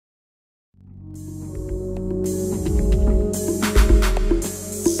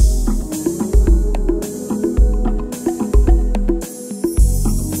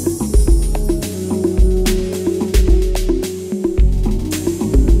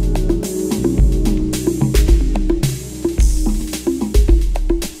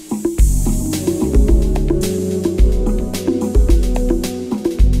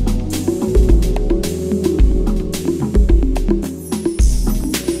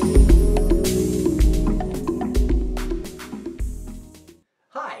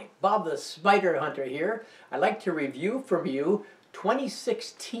Bob the Spider Hunter here. I'd like to review from you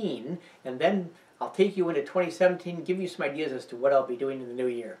 2016, and then I'll take you into 2017, give you some ideas as to what I'll be doing in the new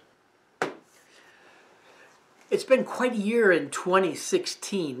year. It's been quite a year in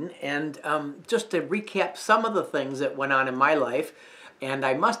 2016, and just to recap some of the things that went on in my life, and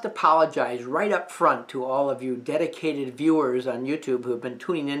I must apologize right up front to all of you dedicated viewers on YouTube who have been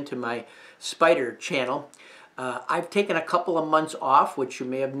tuning into my Spider channel. I've taken a couple of months off, which you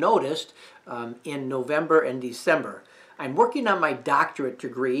may have noticed, in November and December. I'm working on my doctorate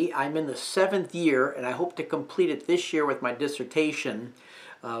degree. I'm in the 7th year, and I hope to complete it this year with my dissertation,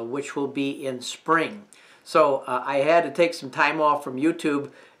 which will be in spring. So I had to take some time off from YouTube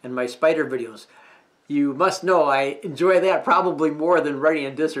and my Spider videos. You must know I enjoy that probably more than writing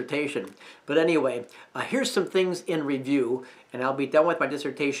a dissertation. But anyway, here's some things in review, and I'll be done with my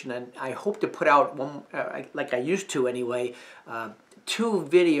dissertation, and I hope to put out, one, like I used to anyway, 2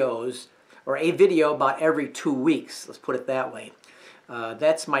 videos, or a video about every 2 weeks, let's put it that way.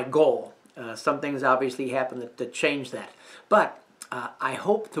 That's my goal. Some things obviously happen to change that. But I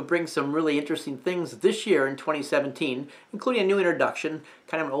hope to bring some really interesting things this year in 2017, including a new introduction,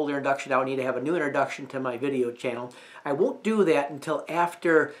 kind of an old introduction. I would need to have a new introduction to my video channel. I won't do that until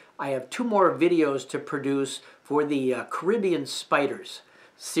after I have 2 more videos to produce for the Caribbean Spiders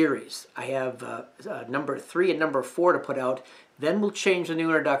series. I have number 3 and number 4 to put out. Then we'll change the new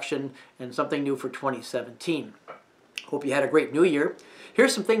introduction and something new for 2017. Hope you had a great new year.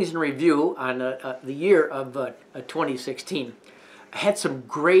 Here's some things in review on the year of 2016. I had some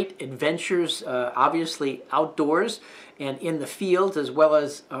great adventures, obviously outdoors and in the fields, as well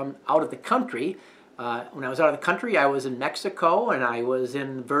as out of the country. When I was out of the country, I was in Mexico, and I was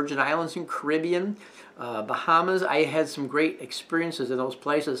in Virgin Islands and Caribbean, Bahamas. I had some great experiences in those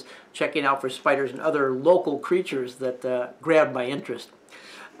places, checking out for spiders and other local creatures that grabbed my interest.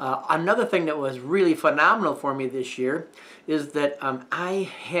 Another thing that was really phenomenal for me this year is that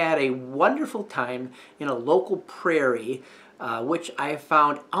I had a wonderful time in a local prairie, which I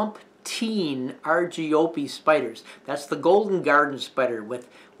found umpteen Argiope spiders. That's the golden garden spider with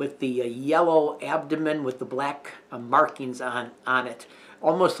the yellow abdomen with the black markings on it.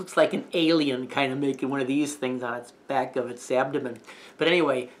 Almost looks like an alien kind of making one of these things on its back of its abdomen. But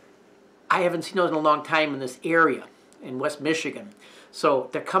anyway, I haven't seen those in a long time in this area in West Michigan. So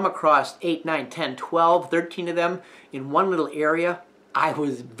to come across 8, 9, 10, 12, 13 of them in one little area, I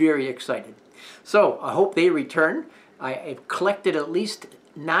was very excited. So I hope they return. I've collected at least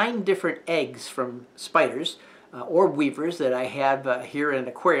 9 different eggs from spiders, orb weavers, that I have here in an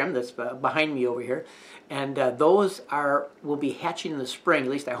aquarium that's behind me over here. And those will be hatching in the spring. At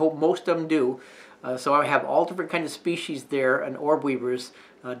least I hope most of them do. So I have all different kinds of species there and orb weavers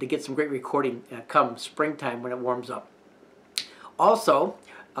to get some great recording come springtime when it warms up. Also,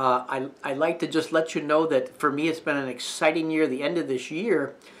 I'd like to just let you know that for me it's been an exciting year. The end of this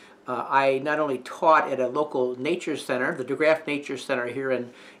year, I not only taught at a local nature center, the DeGraff Nature Center here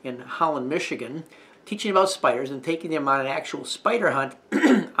in Holland, Michigan, teaching about spiders and taking them on an actual spider hunt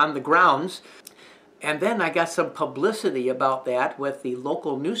on the grounds. And then I got some publicity about that with the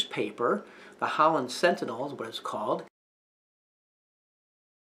local newspaper, the Holland Sentinel is what it's called.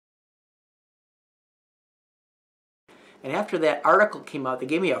 And after that article came out, they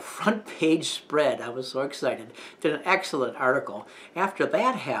gave me a front page spread. I was so excited. Did an excellent article. After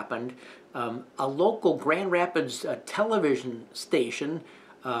that happened, a local Grand Rapids television station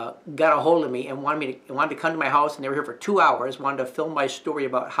got a hold of me and wanted to come to my house, and they were here for 2 hours, wanted to film my story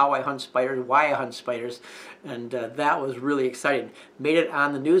about how I hunt spiders, why I hunt spiders, and that was really exciting. Made it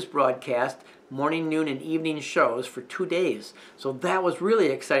on the news broadcast, morning, noon, and evening shows for 2 days. So that was really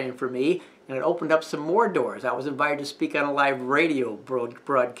exciting for me, and it opened up some more doors. I was invited to speak on a live radio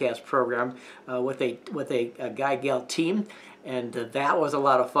broadcast program with a guy-gal team, and that was a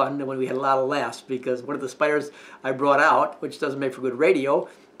lot of fun when we had a lot of laughs, because one of the spiders I brought out, which doesn't make for good radio,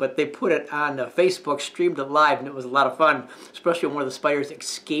 but they put it on Facebook, streamed it live, and it was a lot of fun, especially when one of the spiders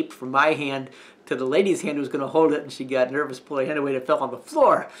escaped from my hand to the lady's hand who was going to hold it, and she got nervous, pulled her hand away, and it fell on the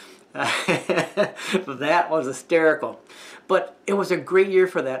floor. That was hysterical. But it was a great year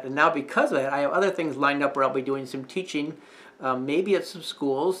for that, and now because of that, I have other things lined up where I'll be doing some teaching, maybe at some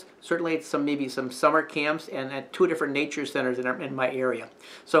schools, certainly at maybe some summer camps, and at 2 different nature centers in my area.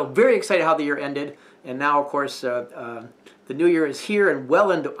 So very excited how the year ended, and now of course the new year is here and well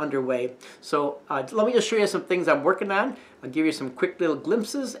underway. So let me just show you some things I'm working on. I'll give you some quick little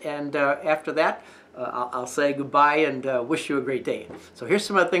glimpses, and after that I'll say goodbye and wish you a great day. So here's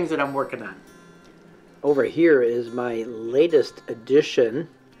some of the things that I'm working on. Over here is my latest edition,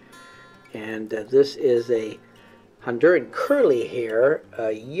 and this is a Honduran curly hair,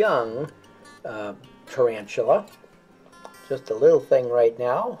 a young tarantula. Just a little thing right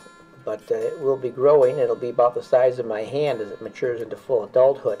now, but it will be growing. It'll be about the size of my hand as it matures into full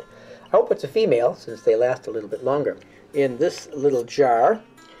adulthood. I hope it's a female, since they last a little bit longer. In this little jar,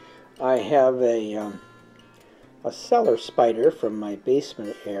 I have a cellar spider from my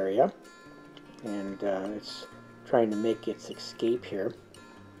basement area, and it's trying to make its escape here.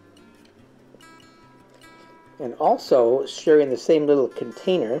 And also, sharing the same little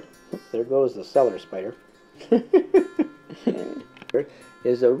container, there goes the cellar spider,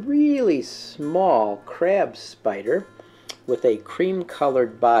 is a really small crab spider with a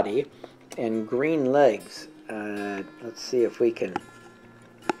cream-colored body and green legs. Let's see if we can...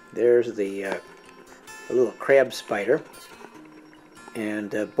 There's the little crab spider.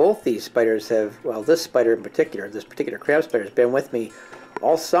 And both these spiders have, well, this spider in particular, this particular crab spider has been with me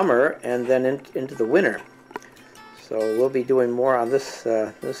all summer and then into the winter. So we'll be doing more on this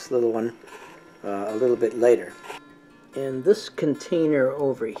this little one a little bit later. And this container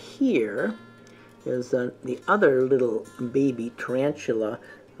over here is the other little baby tarantula,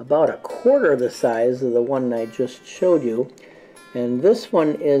 about a quarter the size of the one I just showed you. And this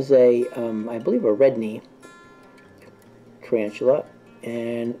one is a, I believe, a red knee tarantula,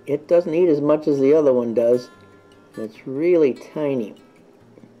 and it doesn't eat as much as the other one does. It's really tiny.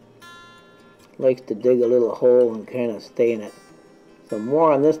 Likes to dig a little hole and kind of stay in it. So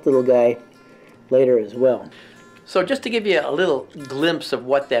more on this little guy later as well. So just to give you a little glimpse of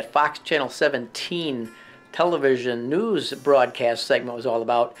what that Fox Channel 17 television news broadcast segment was all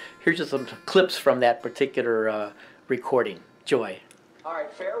about, here's just some clips from that particular recording. Joy. All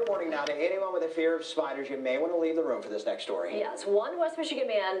right, fair warning now to anyone with a fear of spiders. You may want to leave the room for this next story. Yes, one West Michigan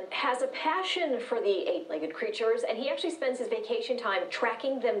man has a passion for the eight-legged creatures, and he actually spends his vacation time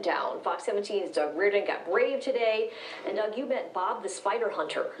tracking them down. Fox 17's Doug Reardon got brave today. And Doug, you met Bob the Spider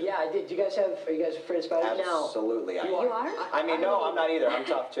Hunter. Yeah, I did. Are you guys afraid of spiders? Absolutely. No. You are? I mean, no, I'm not either. I'm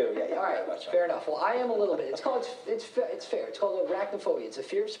tough too. Yeah, All right, fair enough. Well, I am a little bit. It's fair. It's called arachnophobia. It's a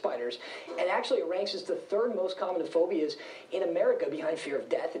fear of spiders, and actually it ranks as the third most common of phobias in America, behind fear of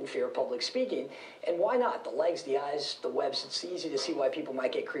death and fear of public speaking. And why not? The legs, the eyes, the webs, it's easy to see why people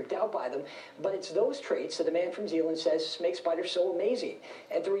might get creeped out by them. But it's those traits that a man from Zealand says make spiders so amazing.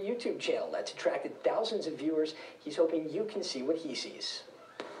 And through a YouTube channel that's attracted thousands of viewers, he's hoping you can see what he sees.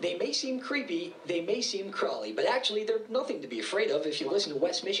 They may seem creepy, they may seem crawly, but actually they're nothing to be afraid of if you listen to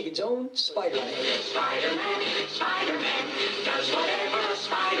West Michigan's own Spider-Man. Spider-Man, Spider-Man, does whatever a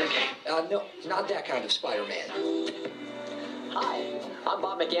spider can. No, not that kind of Spider-Man. Hi, I'm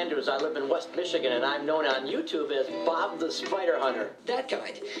Bob McAndrews. I live in West Michigan, and I'm known on YouTube as Bob the Spider Hunter. That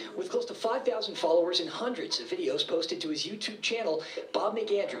kind. With close to 5,000 followers and hundreds of videos posted to his YouTube channel, Bob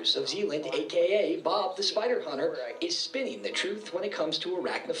McAndrews of Zealand, a.k.a. Bob the Spider Hunter, is spinning the truth when it comes to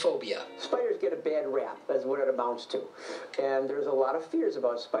arachnophobia. Spiders get a bad rap, that's what it amounts to. And there's a lot of fears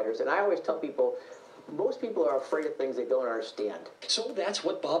about spiders, and I always tell people, most people are afraid of things they don't understand. So that's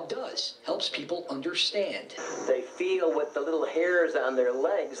what Bob does, helps people understand. They feel with the little hairs on their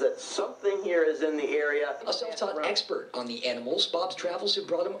legs that something here is in the area. A self-taught expert on the animals, Bob's travels have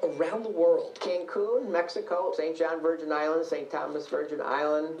brought him around the world. Cancun, Mexico, St. John Virgin Island, St. Thomas Virgin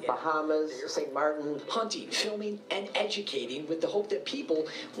Island, Bahamas, St. Martin. Hunting, filming, and educating with the hope that people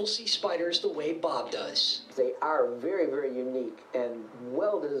will see spiders the way Bob does. They are very, very unique and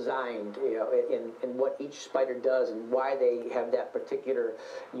well designed, you know, in what each spider does and why they have that particular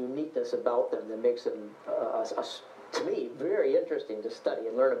uniqueness about them that makes them, to me, very interesting to study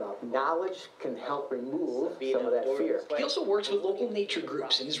and learn about. Knowledge can help remove some of that fear. He also works with local nature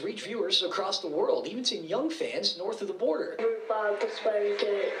groups and has reached viewers across the world, even some young fans north of the border. Bob the Spider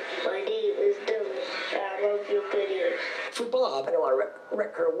Hunter. My name is Dylan. I love your videos. For Bob, I don't want to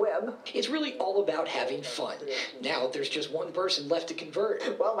wreck her web. it's really all about having fun. Now there's just one person left to convert.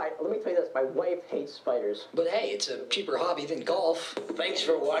 Well, let me tell you this, my wife hates spiders. But hey, it's a cheaper hobby than golf. Thanks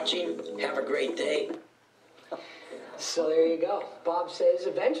for watching. Have a great day. So there you go. Bob says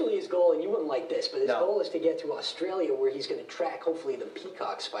eventually his goal, and you wouldn't like this, but his goal is to get to Australia where he's going to track, hopefully, the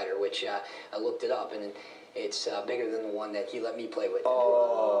peacock spider, which I looked it up, and it's bigger than the one that he let me play with.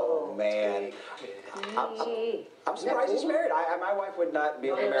 Oh, man. I'm surprised he's married. My wife would not be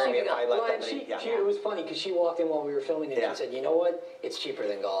able to marry me if I let that thing. It was funny because she walked in while we were filming and she said, you know what? It's cheaper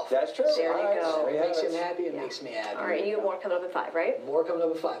than golf. That's true. There you go. It makes him happy. It makes me happy. All right, you have more coming up at 5, right? More coming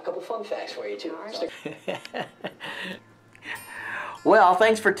up at 5. A couple fun facts for you, too. All right. Well,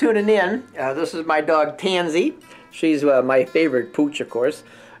 thanks for tuning in. This is my dog Tansy. She's my favorite pooch, of course.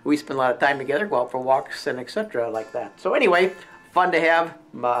 We spend a lot of time together, go out for walks and etc. like that. So anyway, fun to have.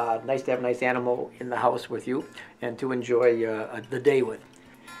 Nice to have a nice animal in the house with you and to enjoy the day with.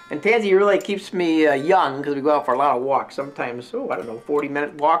 And Tansy really keeps me young because we go out for a lot of walks. Sometimes, I don't know,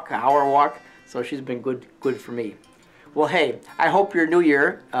 40-minute walk, an hour walk. So she's been good for me. Well, hey, I hope your new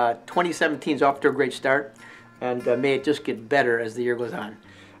year, 2017 is off to a great start. And may it just get better as the year goes on.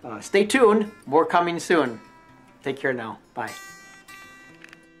 Stay tuned. More coming soon. Take care now. Bye.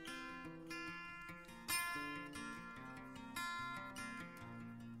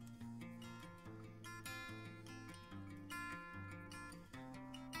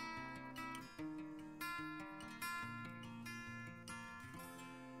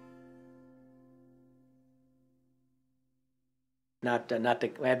 Not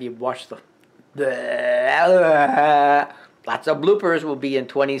to have you watch the lots of bloopers will be in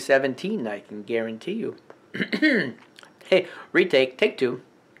 2017, I can guarantee you. Hey, retake, take two.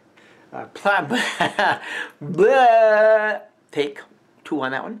 Take two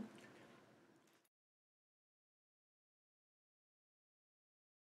on that one.